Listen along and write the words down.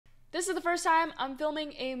This is the first time I'm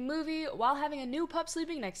filming a movie while having a new pup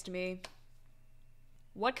sleeping next to me.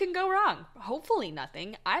 What can go wrong? Hopefully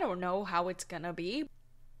nothing. I don't know how it's gonna be.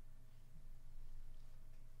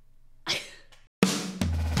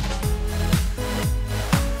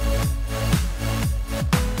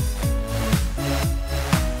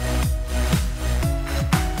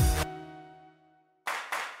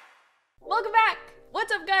 Welcome back!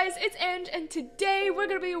 What's up guys, it's Ange and today we're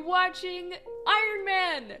gonna be watching Iron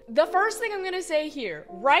Man! The first thing I'm gonna say here,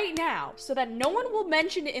 right now, so that no one will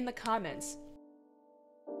mention it in the comments.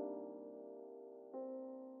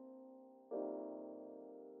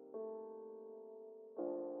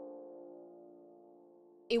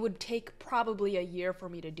 It would take probably a year for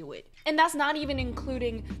me to do it. And that's not even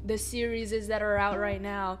including the series that are out right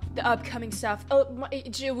now, the upcoming stuff. Oh,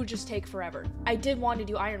 it would just take forever. I did want to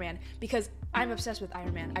do Iron Man because I'm obsessed with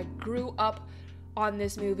Iron Man. I grew up on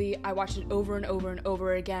this movie. I watched it over and over and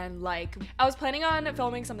over again. Like, I was planning on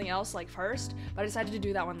filming something else like first, but I decided to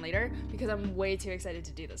do that one later because I'm way too excited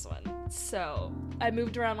to do this one. So I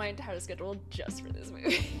moved around my entire schedule just for this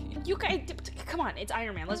movie. You guys, come on, it's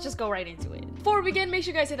Iron Man. Let's just go right into it. Before we begin, make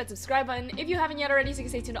sure you guys hit that subscribe button if you haven't yet already, so you can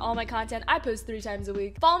stay tuned to all my content. I post 3 times a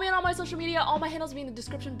week. Follow me on all my social media. All my handles will be in the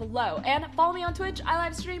description below. And follow me on Twitch. I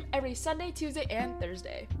live stream every Sunday, Tuesday, and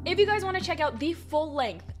Thursday. If you guys want to check out the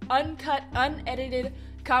full-length, uncut, unedited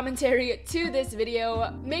commentary to this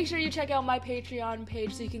video, make sure you check out my Patreon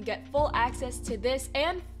page so you can get full access to this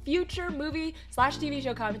and future movie/TV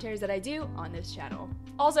show commentaries that I do on this channel.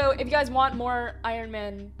 Also, if you guys want more Iron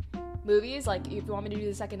Man movies, like if you want me to do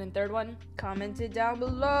the second and third one, comment it down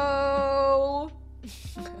below.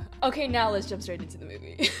 Okay, now let's jump straight into the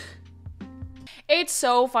movie. It's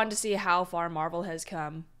so fun to see how far Marvel has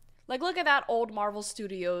come. Like, look at that old Marvel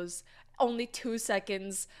Studios. Only 2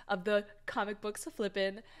 seconds of the comic books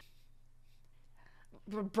flipping.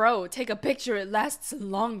 Bro, take a picture, it lasts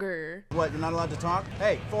longer. What, you're not allowed to talk?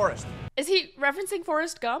 Hey, Forrest. Is he referencing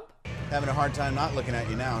Forrest Gump? Having a hard time not looking at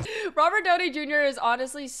you now. Robert Downey Jr. is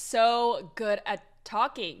honestly so good at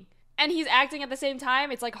talking. And he's acting at the same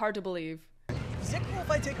time, it's like hard to believe. Is it cool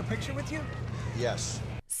if I take a picture with you? Yes.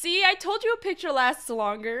 See, I told you a picture lasts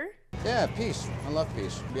longer. Yeah, peace. I love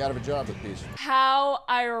peace. Be out of a job with peace. How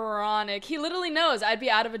ironic. He literally knows I'd be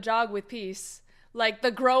out of a job with peace. Like, the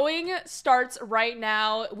growing starts right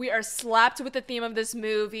now. We are slapped with the theme of this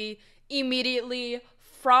movie immediately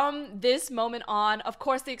from this moment on. Of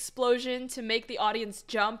course, the explosion to make the audience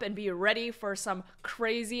jump and be ready for some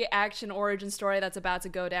crazy action origin story that's about to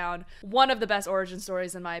go down. One of the best origin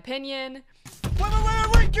stories in my opinion.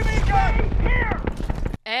 Wait, give me a gun! Here!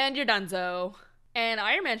 And you're donezo. And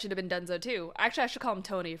Iron Man should have been donezo too. Actually, I should call him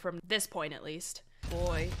Tony from this point at least.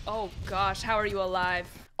 Boy, oh gosh, how are you alive?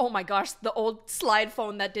 Oh my gosh, the old slide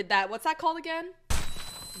phone that did that. What's that called again?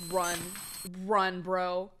 Run,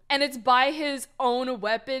 bro. And it's by his own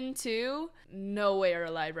weapon too. No way you're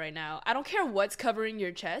alive right now. I don't care what's covering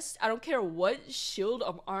your chest. I don't care what shield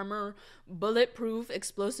of armor, bulletproof,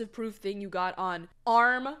 explosive proof thing you got on.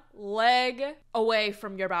 Arm, leg, away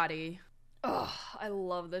from your body. Oh, I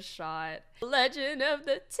love the shot. Legend of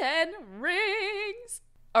the 10 Rings.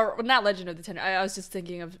 Or not Legend of the 10. I was just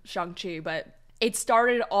thinking of Shang-Chi, but it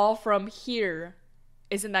started all from here.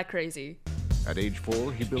 Isn't that crazy? At age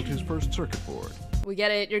 4, he built his first circuit board. We get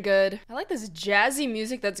it, you're good. I like this jazzy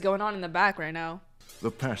music that's going on in the back right now. The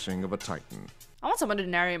passing of a titan. I want someone to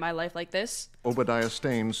narrate my life like this. Obadiah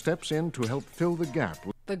Stane steps in to help fill the gap.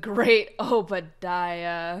 The great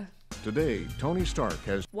Obadiah. Today, Tony Stark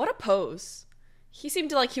has... What a pose. He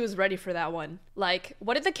seemed like he was ready for that one. Like,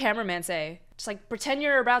 what did the cameraman say? Just like, pretend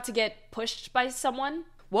you're about to get pushed by someone?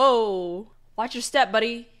 Whoa. Watch your step,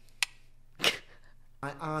 buddy.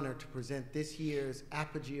 My honor to present this year's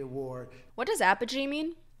Apogee Award. What does Apogee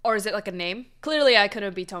mean? Or is it like a name? Clearly I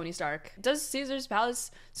couldn't be Tony Stark. Does Caesar's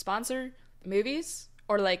Palace sponsor movies?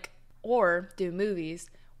 Or do movies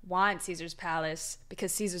want Caesar's Palace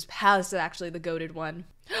because Caesar's Palace is actually the goated one?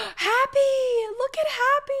 Happy! Look at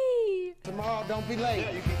Happy! Tomorrow, don't be late.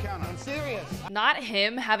 Yeah, you can count on I'm serious. Not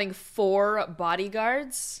him having 4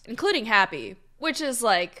 bodyguards, including Happy, which is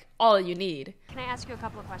like all you need. Can I ask you a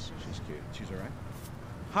couple of questions? She's cute. She's all right.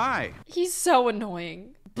 Hi. He's so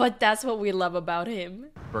annoying, but that's what we love about him.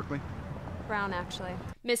 Berkeley? Brown, actually.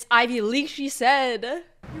 Miss Ivy League, she said.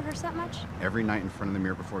 You rehearse that much? Every night in front of the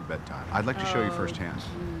mirror before bedtime. I'd like to show you firsthand.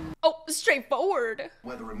 Oh, straightforward.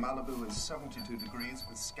 Weather in Malibu is 72 degrees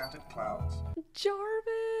with scattered clouds.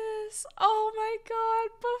 Jarvis. Oh my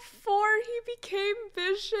god, before he became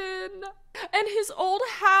Vision. And his old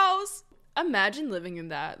house. Imagine living in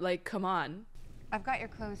that. Like, come on. I've got your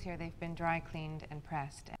clothes here. They've been dry cleaned and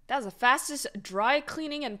pressed. That's the fastest dry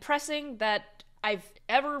cleaning and pressing that I've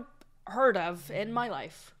ever heard of in my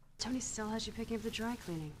life. Tony still has you picking up the dry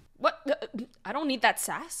cleaning. What? I don't need that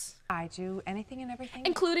sass. I do anything and everything.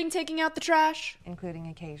 Including taking out the trash? Including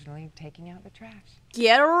occasionally taking out the trash.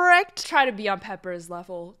 Get wrecked. Try to be on Pepper's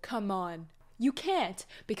level. Come on. You can't,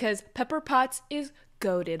 because Pepper Potts is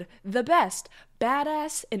goated. The best.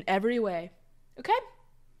 Badass in every way. Okay?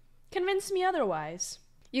 Convince me otherwise.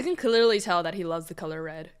 You can clearly tell that he loves the color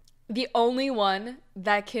red. The only one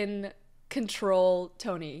that can control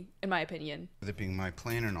Tony, in my opinion. With it being my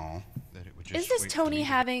plan and all, that it would just Is this Tony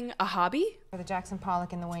having a hobby? For the Jackson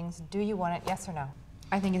Pollock in the wings, do you want it, yes or no?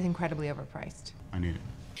 I think it's incredibly overpriced. I need it.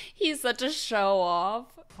 He's such a show-off.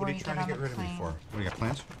 What are you trying to get rid of me for? What, do you got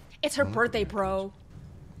plans? It's her birthday, bro.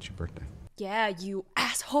 It's your birthday. Yeah, you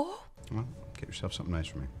asshole. Well, get yourself something nice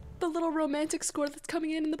for me. The little romantic score that's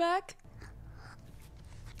coming in the back.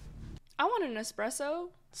 I want an espresso.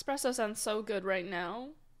 Espresso sounds so good right now.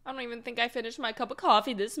 I don't even think I finished my cup of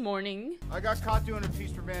coffee this morning. I got caught doing a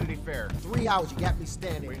piece for Vanity Fair. 3 hours, you got me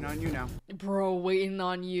standing. Waiting on you now. Bro, waiting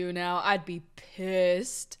on you now. I'd be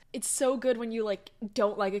pissed. It's so good when you, like,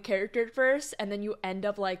 don't like a character at first, and then you end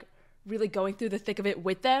up, like, really going through the thick of it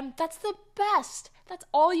with them. That's the best. That's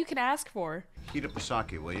all you can ask for. Heat up the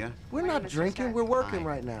sake, will ya? We're not drinking, we're working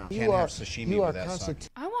right now. Can't have sashimi with that sake.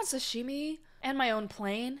 I want sashimi and my own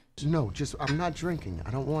plane. No, I'm not drinking.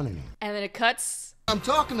 I don't want any. And then it cuts. I'm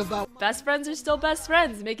talking about... Best friends are still best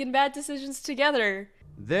friends, making bad decisions together.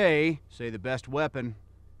 They say the best weapon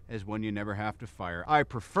is one you never have to fire. I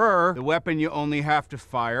prefer the weapon you only have to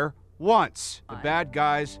fire once. The bad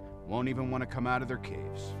guys won't even want to come out of their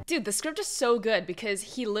caves. Dude, the script is so good because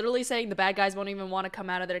he literally saying the bad guys won't even want to come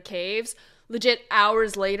out of their caves. Legit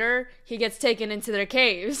hours later, he gets taken into their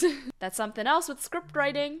caves. That's something else with script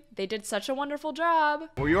writing. They did such a wonderful job.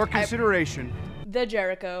 For your consideration, The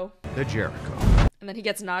Jericho. the Jericho. And then he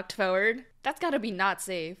gets knocked forward. That's gotta be not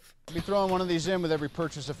safe. I'll be throwing one of these in with every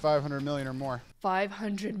purchase of 500 million or more.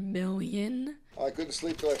 500 million? I couldn't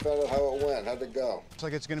sleep till I found out how it went. How'd it go? Looks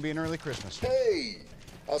like it's gonna be an early Christmas. Hey,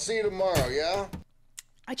 I'll see you tomorrow, yeah?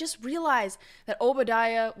 I just realized that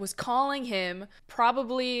Obadiah was calling him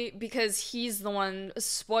probably because he's the one,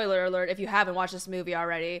 spoiler alert if you haven't watched this movie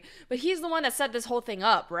already, but he's the one that set this whole thing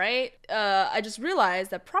up, right? I just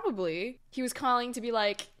realized that probably he was calling to be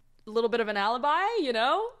like a little bit of an alibi, you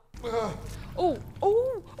know? Oh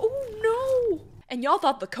no! And y'all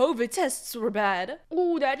thought the COVID tests were bad.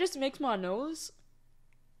 Oh, that just makes my nose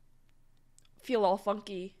feel all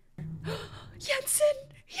funky. Jensen!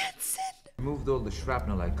 Removed all the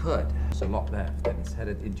shrapnel I could. There's a lot left, and it's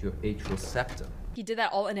headed into your atrial septum. He did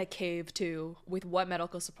that all in a cave, too. With what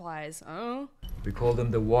medical supplies? Oh? We call them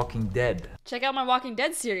the Walking Dead. Check out my Walking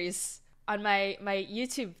Dead series on my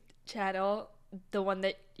YouTube channel. The one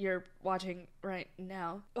that you're watching right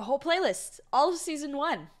now. A whole playlist. All of season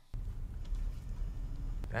 1.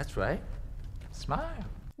 That's right. Smile.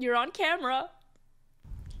 You're on camera.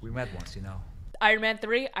 We met once, you know. Iron Man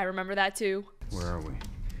 3, I remember that too. Where are we?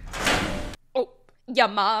 Oh, your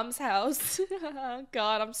mom's house.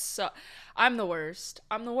 God, I'm the worst.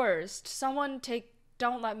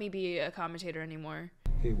 Don't let me be a commentator anymore.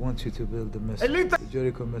 He wants you to build the missile. The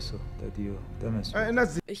Jericho missile that you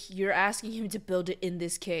demonstrated. You're asking him to build it in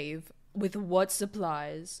this cave. With what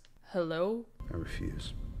supplies? Hello? I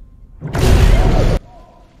refuse.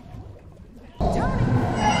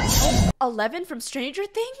 11 from Stranger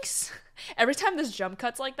Things? Every time there's jump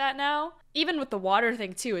cuts like that now, even with the water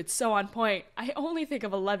thing too, it's so on point. I only think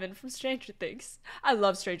of 11 from Stranger Things. I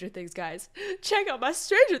love Stranger Things, guys. Check out my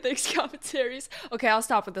Stranger Things commentaries. Okay, I'll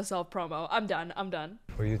stop with the self-promo. I'm done.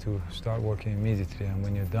 For you to start working immediately, and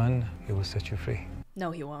when you're done, he will set you free.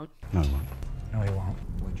 No, he won't. No, he won't. No, he won't.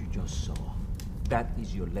 What you just saw, that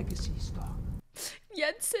is your legacy, Star.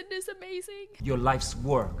 Jensen is amazing. Your life's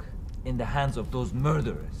work in the hands of those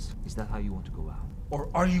murderers. Is that how you want to go out? Or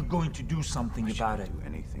are you going to do something about it? Do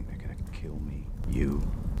anything that could kill me. You.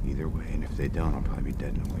 Either way, and if they don't, I'll probably be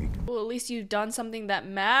dead in a week. Well, at least you've done something that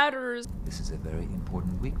matters. This is a very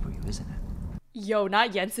important week for you, isn't it? Yo,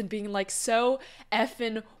 not Jensen being like, so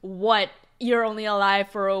effing what? You're only alive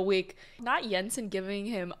for a week. Not Jensen giving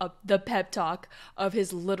him the pep talk of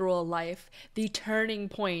his literal life. The turning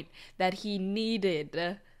point that he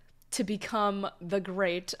needed to become the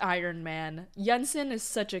great Iron Man. Jensen is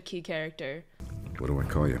such a key character. What do I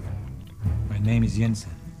call you? My name is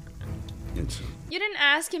Jensen. Jensen. You didn't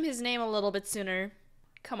ask him his name a little bit sooner.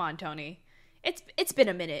 Come on, Tony. It's been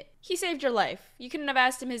a minute. He saved your life. You couldn't have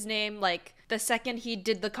asked him his name, like, the second he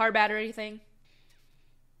did the car battery thing.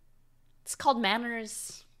 It's called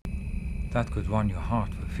manners. That could run your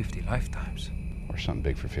heart for 50 lifetimes. Or something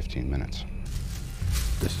big for 15 minutes.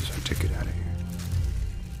 This is our ticket out of here.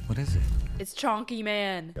 What is it? It's Chonky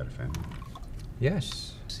Man. Got a family?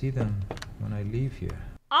 Yes. See them when I leave here.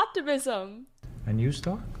 Optimism. And you,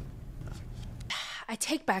 Stark? I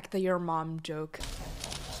take back the your mom joke.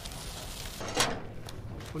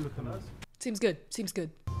 Seems good. Seems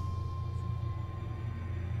good.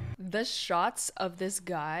 The shots of this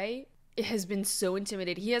guy, it has been so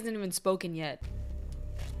intimidating. He hasn't even spoken yet.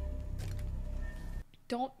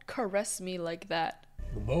 Don't caress me like that.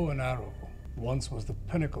 The bow and arrow once was the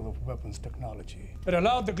pinnacle of weapons technology. It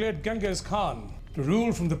allowed the great Genghis Khan to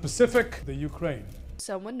rule from the Pacific, the Ukraine.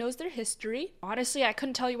 Someone knows their history. Honestly, I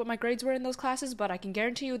couldn't tell you what my grades were in those classes, but I can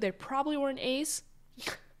guarantee you they probably weren't A's.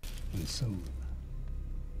 And soon,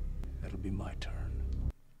 it'll be my turn.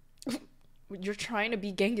 You're trying to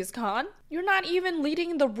be Genghis Khan? You're not even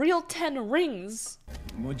leading the real 10 rings.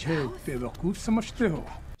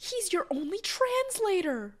 He's your only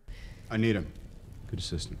translator. I need him. Good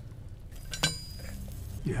assistant.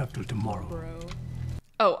 You have till tomorrow. Bro.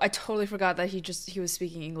 Oh, I totally forgot that he was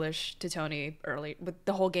speaking English to Tony early with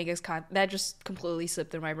the whole Genghis Khan. That just completely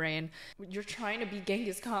slipped through my brain. You're trying to be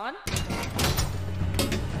Genghis Khan?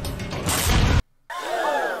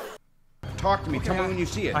 Talk to me. Tell me when you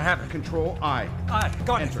see it. I have it. Control I.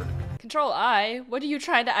 Got Enter. Control I? What are you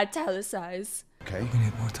trying to italicize? Okay. We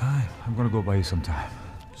need more time. I'm gonna go buy you some time.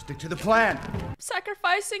 Stick to the plan.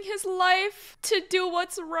 Sacrificing his life to do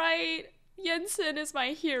what's right. Jensen is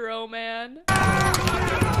my hero, man.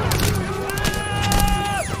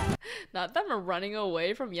 Not them running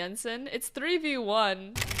away from Jensen. It's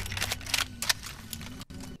 3v1.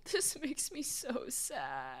 This makes me so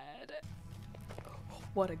sad.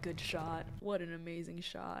 What a good shot. What an amazing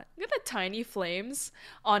shot. Look at the tiny flames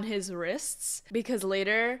on his wrists, because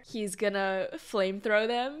later he's gonna flamethrow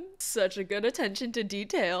them. Such a good attention to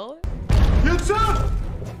detail. Jensen!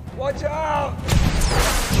 Watch out!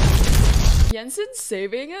 Jensen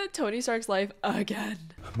saving Tony Stark's life again.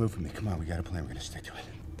 Move with me. Come on, we got a plan. We're gonna stick to it.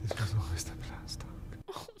 This was always the plan, Stark.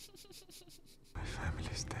 My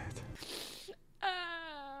family's dead.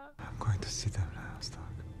 I'm going to see them now, Stark.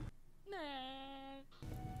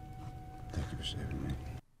 Thank you for saving me.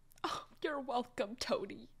 Oh, you're welcome,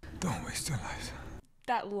 Tony. Don't waste your life.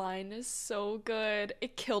 That line is so good.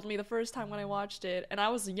 It killed me the first time when I watched it. And I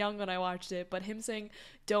was young when I watched it. But him saying,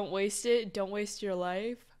 don't waste it, don't waste your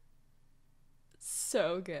life.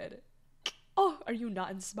 So good. Oh, are you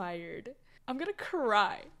not inspired? I'm gonna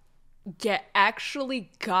cry. Get actually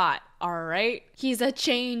got, alright? He's a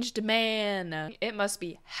changed man. It must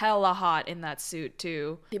be hella hot in that suit,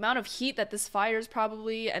 too. The amount of heat that this fires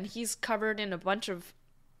probably, and he's covered in a bunch of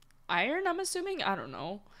iron, I'm assuming? I don't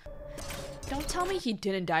know. Don't tell me he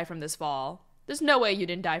didn't die from this fall. There's no way you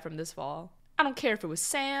didn't die from this fall. I don't care if it was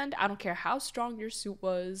sand. I don't care how strong your suit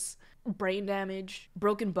was. Brain damage.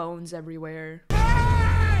 Broken bones everywhere.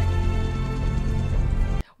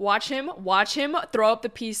 Watch him throw up the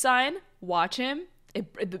peace sign. Watch him.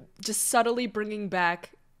 Just subtly bringing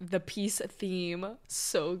back the peace theme.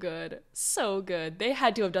 So good. So good. They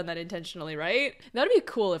had to have done that intentionally, right? That would be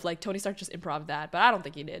cool if, like, Tony Stark just improv that, but I don't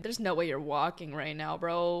think he did. There's no way you're walking right now,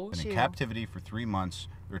 bro. Been in captivity for 3 months.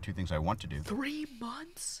 There are 2 things I want to do. 3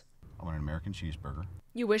 months? I want an American cheeseburger.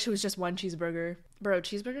 You wish it was just one cheeseburger. Bro,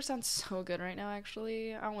 cheeseburger sounds so good right now,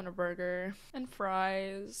 actually. I want a burger. And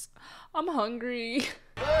fries. I'm hungry.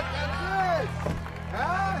 Look at this!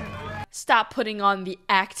 Huh? Stop putting on the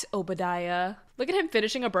act, Obadiah. Look at him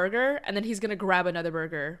finishing a burger, and then he's gonna grab another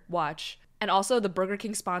burger. Watch. And also the Burger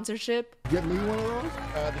King sponsorship. Get me one of those?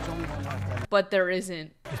 There's only one left. But there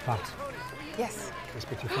isn't. Miss Potts. Yes. Can I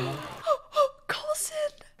speak to you for a moment? Coulson!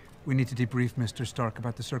 We need to debrief Mr. Stark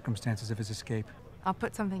about the circumstances of his escape. I'll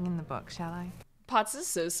put something in the book, shall I? Potts is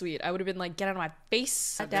so sweet. I would have been like, get out of my face,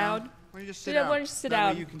 sit down. Why don't you just sit down? Why don't you sit That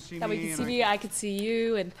down? way you can see That way me you can and see me, I could see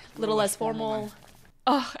you, and a little less formal.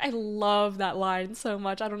 Oh, I love that line so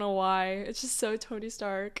much. I don't know why. It's just so Tony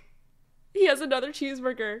Stark. He has another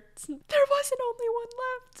cheeseburger. There wasn't only one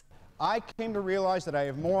left. I came to realize that I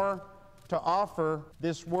have more to offer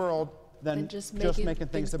this world than just making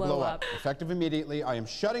things to blow up. Effective immediately, I am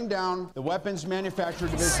shutting down the weapons manufacturer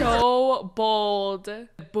division. So bold.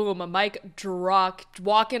 Boom, a mic drop,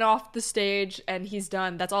 walking off the stage, and he's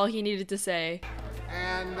done. That's all he needed to say.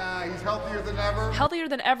 And he's healthier than ever. Healthier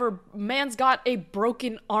than ever. Man's got a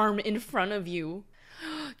broken arm in front of you.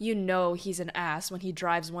 You know he's an ass when he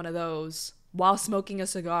drives one of those while smoking a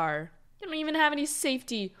cigar. You don't even have any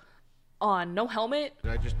safety on. No helmet.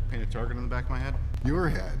 Did I just paint a target on the back of my head? Your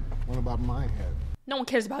head. What about my head? No one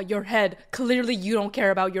cares about your head. Clearly you don't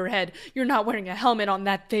care about your head. You're not wearing a helmet on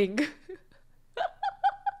that thing.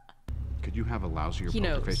 Could you have a lousier He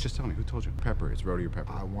poker knows. face? Just tell me, who told you? Pepper, it's Rhodey or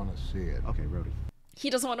Pepper? I want to see it. Okay, Rhodey. He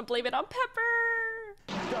doesn't want to blame it on Pepper.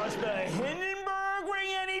 Does the Hindenburg ring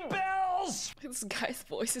any bells? This guy's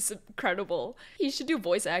voice is incredible. He should do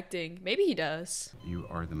voice acting. Maybe he does. You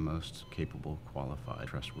are the most capable, qualified,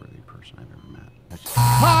 trustworthy person I've ever met.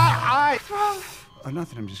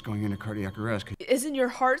 Nothing, I'm just going into cardiac arrest. Isn't your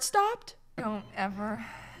heart stopped? Don't ever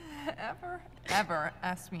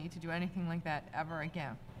ask me to do anything like that ever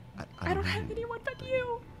again. I don't have anyone but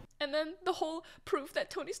you. And then the whole proof that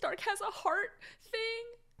Tony Stark has a heart thing.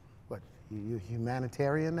 What, you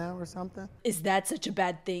humanitarian now or something? Is that such a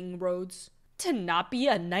bad thing, Rhodes? To not be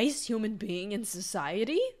a nice human being in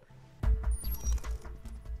society?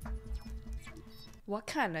 What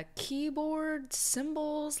kind of keyboard,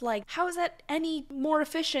 symbols? Like, how is that any more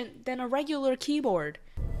efficient than a regular keyboard?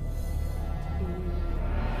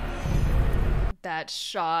 That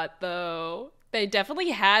shot, though. They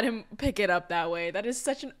definitely had him pick it up that way. That is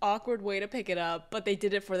such an awkward way to pick it up, but they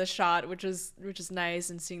did it for the shot, which is nice,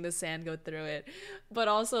 and seeing the sand go through it. But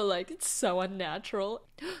also, like, it's so unnatural.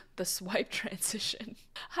 The swipe transition.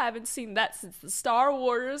 I haven't seen that since the Star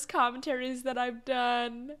Wars commentaries that I've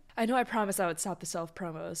done. I know I promised I would stop the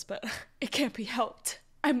self-promos, but it can't be helped.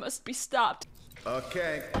 I must be stopped.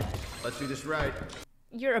 Okay, let's do this right.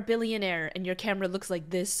 You're a billionaire, and your camera looks like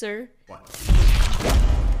this, sir. What?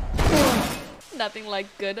 Nothing like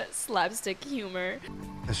good slapstick humor.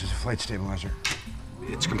 This is a flight stabilizer.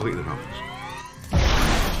 It's completely harmless.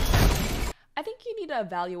 I think you need to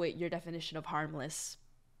evaluate your definition of harmless.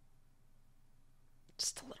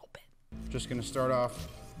 Just a little bit. Just gonna start off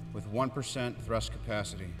with 1% thrust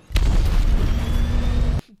capacity.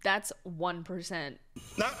 That's 1%.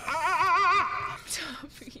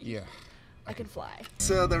 Yeah. I can fly.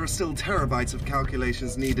 Sir, there are still terabytes of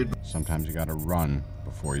calculations needed. Sometimes you gotta run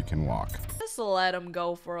before you can walk. Just let him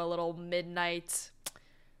go for a little midnight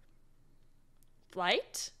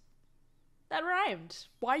flight? That rhymed.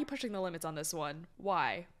 Why are you pushing the limits on this one?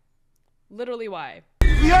 Why? Literally why?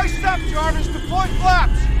 The ice up, Jarvis! Deploy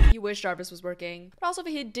flaps! You wish Jarvis was working. But also if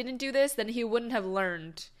he didn't do this, then he wouldn't have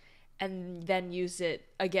learned and then use it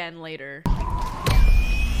again later.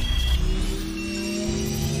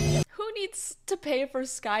 Who needs to pay for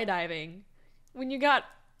skydiving when you got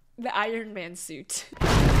the Iron Man suit?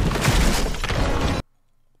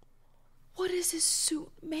 What is his suit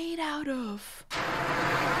made out of?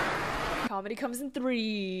 Comedy comes in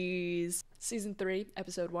threes. Season 3,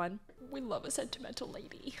 episode 1. We love a sentimental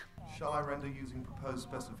lady. Shall I render using proposed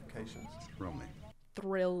specifications? Thrill me.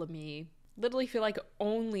 Thrill me. Literally feel like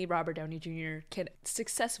only Robert Downey Jr. can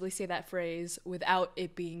successfully say that phrase without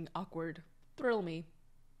it being awkward. Thrill me.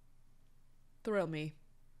 Thrill me.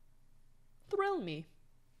 Thrill me.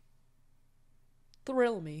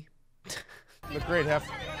 Thrill me. Look great, Hef.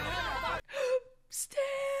 Stan!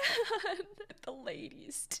 The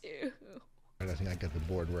ladies, too. I think I got the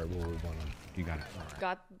board right where we want them. You got it.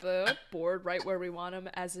 Got the board right where we want them,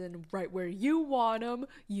 as in right where you want them,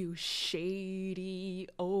 you shady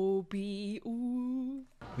OB. Ooh.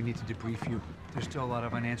 We need to debrief you. There's still a lot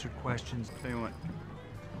of unanswered questions. Tell you what,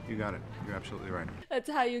 you got it. You're absolutely right. That's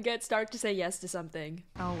how you get Stark to say yes to something.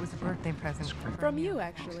 Oh, it was a birthday present From you,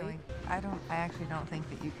 actually. I actually don't think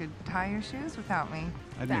that you could tie your shoes without me.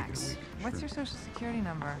 I'd make it a week. What's your social security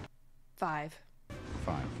number? 5.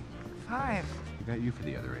 5. 5. I got you for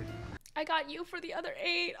the other 8. I got you for the other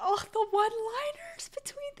 8. Oh, the one-liners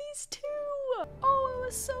between these two. Oh, it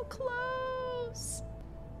was so close.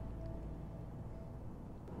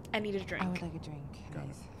 I need a drink. I would like a drink,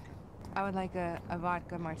 please. I would like a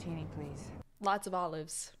vodka martini, please. Lots of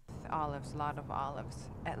olives. Olives, a lot of olives.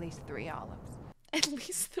 At least 3 olives. At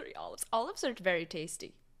least 3 olives. Olives are very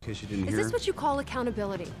tasty. In case you didn't Is hear. this what you call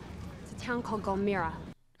accountability? It's a town called Gulmira.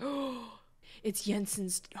 It's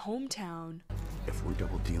Jensen's hometown. If we're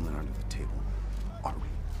double dealing under the table, are we?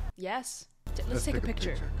 Yes. Let's take a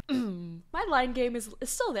picture. My line game is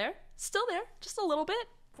still there. Still there. Just a little bit.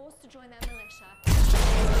 Forced to join that militia.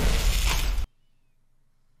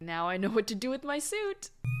 Now I know what to do with my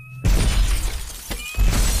suit.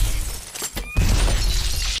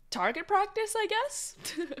 Target practice, I guess?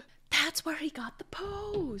 That's where he got the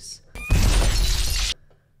pose.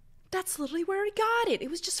 That's literally where he got it. It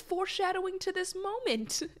was just foreshadowing to this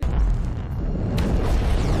moment.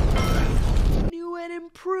 New and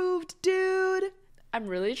improved, dude. I'm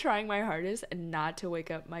really trying my hardest not to wake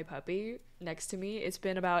up my puppy next to me. It's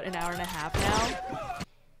been about an hour and a half now.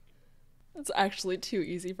 It's actually too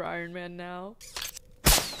easy for Iron Man now.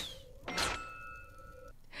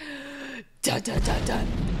 Dun dun dun dun.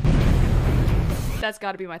 That's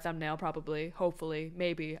gotta be my thumbnail, probably. Hopefully.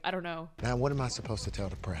 Maybe. I don't know. Now, what am I supposed to tell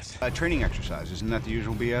the press? Training exercise, isn't that the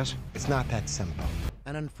usual BS? It's not that simple.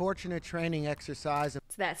 An unfortunate training exercise.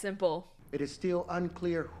 It's that simple. It is still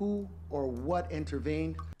unclear who or what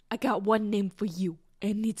intervened. I got one name for you,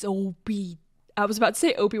 and it's Obi. I was about to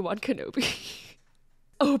say Obi-Wan Kenobi.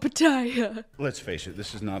 Obadiah. Let's face it,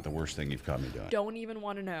 this is not the worst thing you've caught me doing. Don't even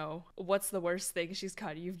want to know. What's the worst thing she's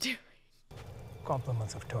caught you doing?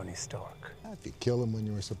 Compliments of Tony Stark. If you kill him when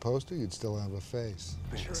you were supposed to, you'd still have a face.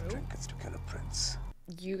 Biggest trinkets to kill a prince.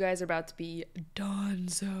 You guys are about to be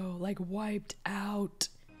donezo, like wiped out.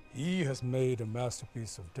 He has made a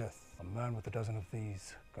masterpiece of death. A man with a dozen of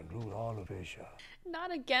these can rule all of Asia.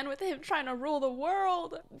 Not again with him trying to rule the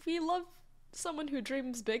world. We love someone who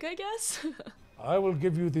dreams big, I guess. I will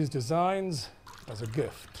give you these designs as a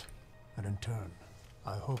gift. And in turn,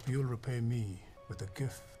 I hope you'll repay me with a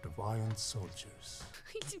gift of iron soldiers.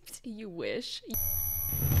 You wish.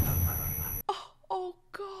 Oh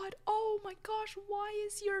God, oh my gosh, why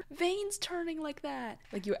is your veins turning like that?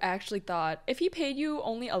 Like you actually thought, if he paid you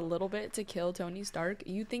only a little bit to kill Tony Stark,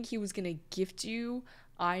 you think he was gonna gift you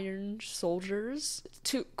iron soldiers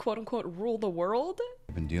to quote unquote rule the world?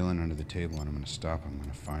 I've been dealing under the table and I'm gonna stop. I'm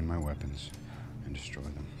gonna find my weapons and destroy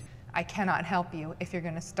them. I cannot help you if you're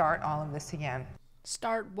going to start all of this again.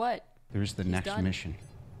 Start what? There's the next mission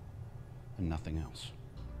and nothing else.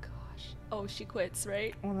 Gosh. Oh, she quits,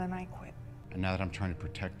 right? Well, then I quit. And now that I'm trying to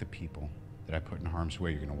protect the people that I put in harm's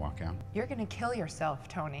way, you're gonna walk out? You're going to kill yourself,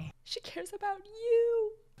 Tony. She cares about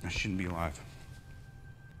you. I shouldn't be alive.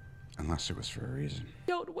 Unless it was for a reason.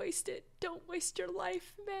 Don't waste it. Don't waste your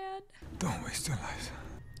life, man. Don't waste your life.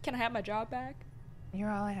 Can I have my job back? You're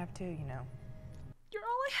all I have too, you know. You're all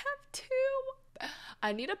I have too.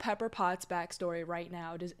 I need a Pepper Potts backstory right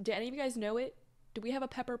now. Do any of you guys know it? Do we have a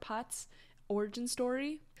Pepper Potts origin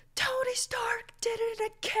story? Tony Stark did it in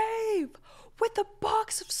a cave with a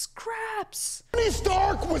box of scraps. Tony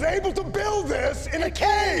Stark was able to build this in a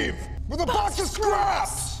cave with a box of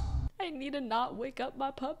scraps. I need to not wake up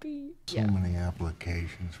my puppy. So many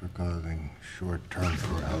applications for causing short-term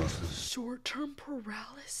paralysis. Short-term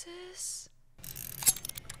paralysis?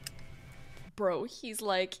 Bro, he's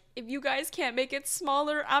like, if you guys can't make it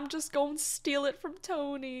smaller, I'm just gonna steal it from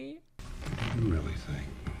Tony. You really think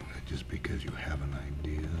that just because you have an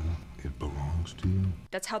idea, it belongs to you?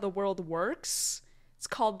 That's how the world works? It's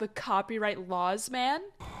called the copyright laws, man.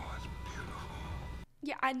 Oh, it's beautiful.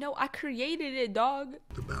 Yeah, I know. I created it, dog.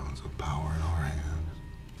 The balance of power in our hands.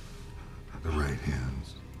 The right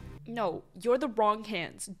hands. No, you're the wrong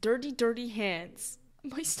hands. Dirty, dirty hands.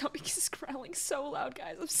 My stomach is growling so loud,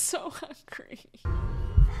 guys. I'm so hungry.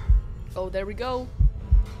 Oh, there we go.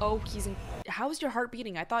 Oh, he's in... How's your heart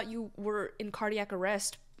beating? I thought you were in cardiac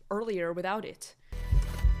arrest earlier without it.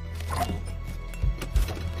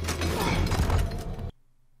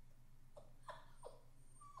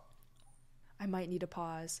 I might need a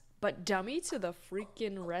pause. But dummy to the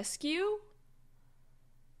freaking rescue?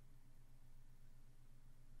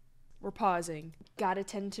 We're pausing. Gotta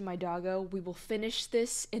tend to my doggo. We will finish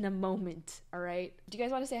this in a moment, all right? Do you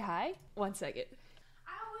guys want to say hi? 1 second.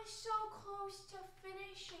 I was so close to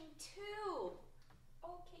finishing too.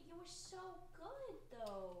 Okay, you were so good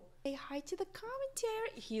though. Say hi to the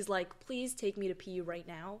commentary. He's like, please take me to pee right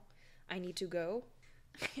now. I need to go.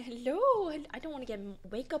 Hello. I don't want to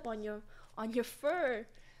wake up on your fur.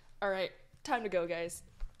 All right, time to go, guys.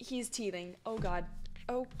 He's teething. Oh God.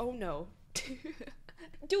 Oh no.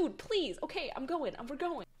 Dude, please. Okay, I'm going. We're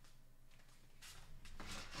going.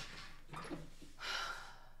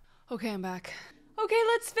 Okay, I'm back. Okay,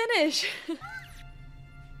 let's finish.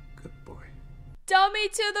 Good boy. Dummy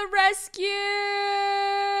to the rescue!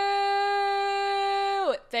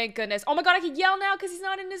 Thank goodness. Oh my God, I can yell now because he's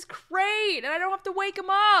not in his crate and I don't have to wake him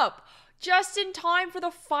up. Just in time for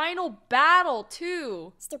the final battle,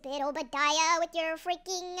 too. Stupid Obadiah with your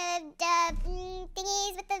freaking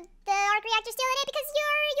thingies with the arc reactor still in it because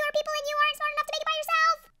you're people and you aren't smart enough to make it by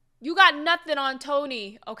yourself. You got nothing on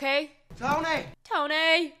Tony, okay?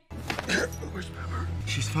 Tony! Where's Pepper?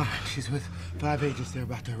 She's fine. She's with 5 agents. They're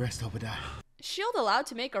about to arrest Obadiah. S.H.I.E.L.D. allowed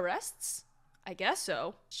to make arrests? I guess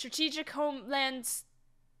so. Strategic Homeland's...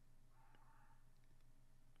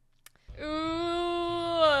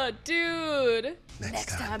 Ooh, dude. Next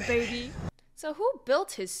time, baby. So who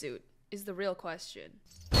built his suit is the real question.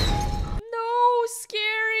 No,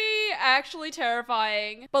 scary. Actually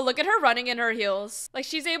terrifying. But look at her running in her heels. Like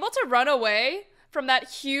she's able to run away from that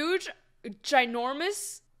huge,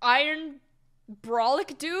 ginormous iron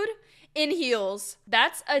brolic dude in heels.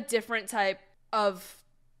 That's a different type of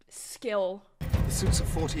skill. The suit's at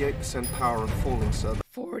 48% power and falling, sir.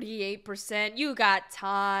 48%? You got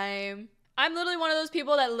time. I'm literally one of those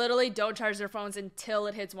people that literally don't charge their phones until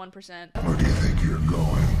it hits 1%. Where do you think you're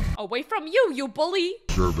going? Away from you, you bully!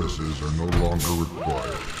 Services are no longer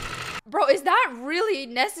required. Bro, is that really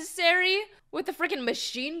necessary? With the freaking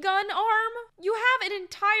machine gun arm? You have an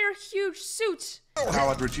entire huge suit.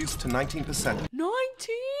 Powered reduced to 19%.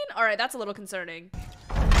 19? Alright, that's a little concerning.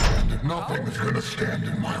 And nothing is gonna stand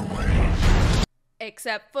in my way.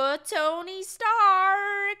 Except for Tony Stark.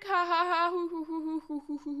 Ha ha ha hoo hoo hoo hoo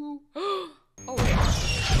hoo hoo hoo. Oh.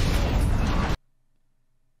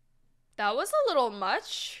 That was a little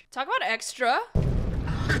much. Talk about extra.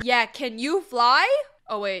 Yeah, can you fly?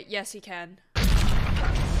 Oh wait, yes he can.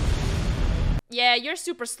 Yeah, you're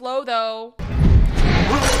super slow though.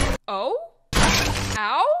 Oh?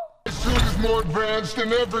 Ow? The suit is more advanced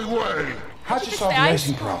in every way. How'd you solve the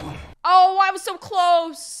racing problem? Oh, I was so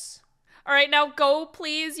close. All right, now go,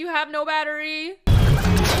 please. You have no battery.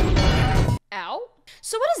 Ow.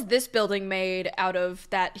 So what is this building made out of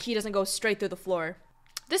that he doesn't go straight through the floor?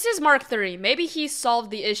 This is Mark III. Maybe he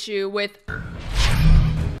solved the issue with...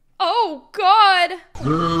 Oh, God.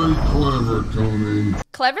 Very clever, Tony.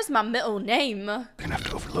 Clever's my middle name. We're gonna have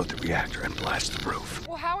to overload the reactor and blast the roof.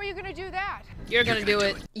 Well, how are you gonna do that? You're gonna do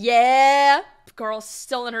it. Yeah. Girl's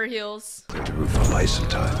still in her heels. The roof will buy some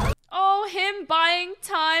time. Oh, him buying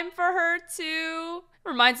time for her too.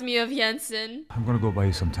 Reminds me of Jensen. I'm gonna go buy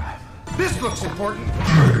you some time. This looks important.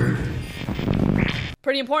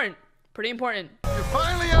 Pretty important. Pretty important. You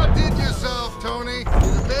finally outdid yourself, Tony.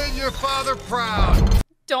 You made your father proud.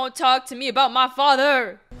 Don't talk to me about my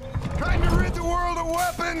father. Trying to rid the world of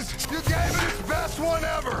weapons. You gave it its best one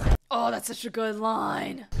ever. Oh, that's such a good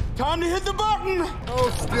line. Time to hit the button. Oh,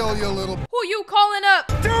 still, you little... Who you calling up?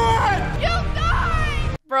 Do it! You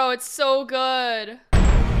die! Bro, it's so good.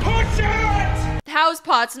 Push it! How's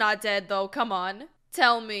Pot's not dead though? Come on.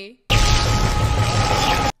 Tell me.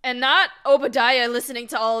 And not Obadiah listening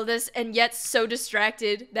to all of this and yet so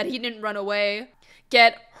distracted that he didn't run away.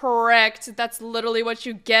 Get wrecked. That's literally what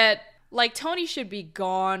you get. Like, Tony should be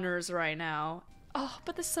goners right now. Oh,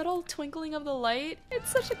 but the subtle twinkling of the light,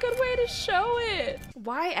 it's such a good way to show it.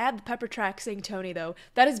 Why add the pepper track saying Tony, though?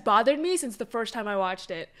 That has bothered me since the first time I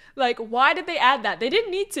watched it. Like, why did they add that? They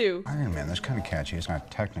didn't need to. Iron Man, that's kind of catchy. It's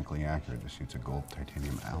not technically accurate. The suit's a gold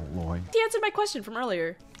titanium alloy. He answered my question from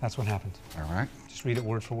earlier. That's what happened. All right. Just read it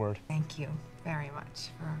word for word. Thank you very much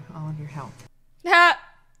for all of your help. Ha!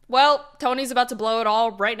 Well, Tony's about to blow it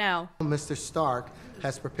all right now. Mr. Stark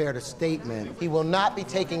has prepared a statement. He will not be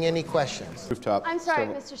taking any questions. Rooftop. I'm sorry,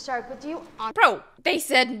 Mr. Stark, but do you... Bro, they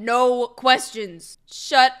said no questions.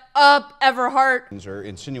 Shut up, Everhart. Or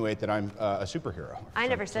insinuate that I'm a superhero. I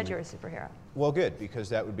never said you were a superhero. Well, good, because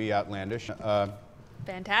that would be outlandish.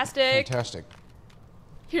 Fantastic. Fantastic.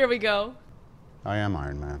 Here we go. I am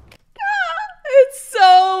Iron Man. It's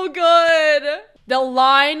so good. The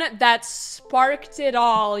line that sparked it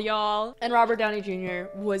all, y'all. And Robert Downey Jr.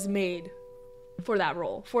 was made for that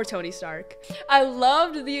role, for Tony Stark. I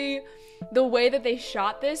loved the way that they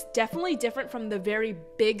shot this. Definitely different from the very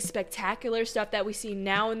big, spectacular stuff that we see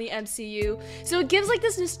now in the MCU. So it gives like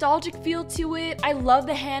this nostalgic feel to it. I love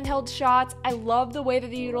the handheld shots. I love the way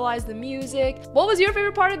that they utilize the music. What was your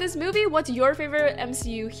favorite part of this movie? What's your favorite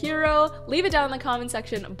MCU hero? Leave it down in the comment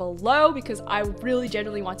section below because I really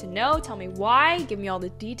genuinely want to know. Tell me why. Give me all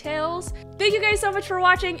the details. Thank you guys so much for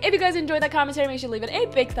watching. If you guys enjoyed that commentary, make sure to leave it a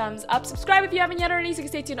big thumbs up. Subscribe if you haven't yet already so you can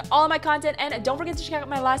stay tuned to all of my content. And don't forget to check out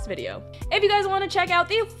my last video. If you guys want to check out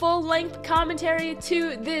the full-length commentary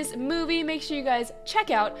to this movie, make sure you guys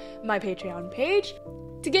check out my Patreon page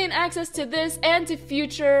to gain access to this and to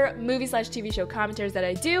future movie/TV show commentaries that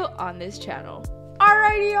I do on this channel.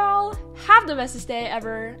 Alrighty, y'all. Have the bestest day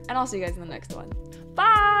ever, and I'll see you guys in the next one.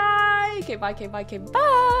 Bye! Okay, bye, okay, bye, okay,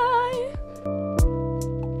 bye!